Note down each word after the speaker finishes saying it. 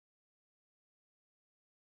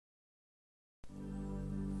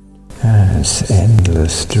as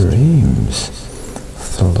endless dreams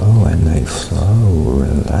flow and they flow.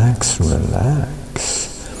 Relax, relax.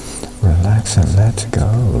 Relax and let go,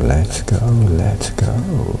 let go, let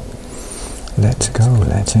go. Let go,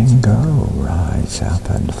 letting go. Rise up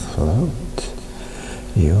and float.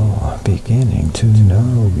 You're beginning to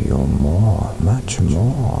know you're more, much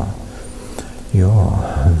more.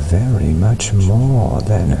 You're very much more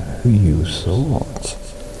than who you thought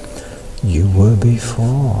you were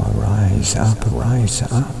before. Rise up, rise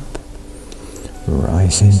up.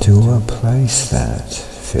 Rise into a place that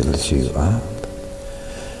fills you up.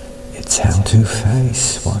 It's how to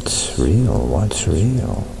face what's real, what's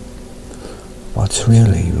real. What's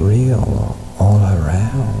really real all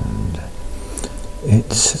around.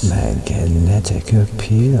 It's magnetic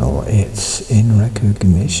appeal, it's in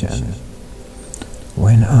recognition.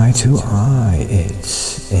 When eye to eye,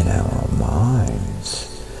 it's in our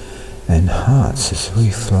minds and hearts as we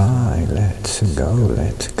fly. Let go,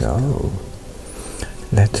 let go.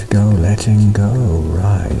 Let go, letting go.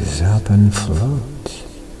 Rise up and float.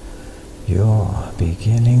 You're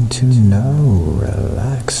beginning to know.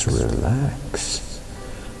 Relax, relax.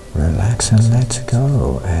 Relax and let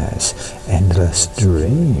go as endless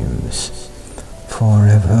dreams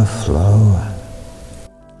forever flow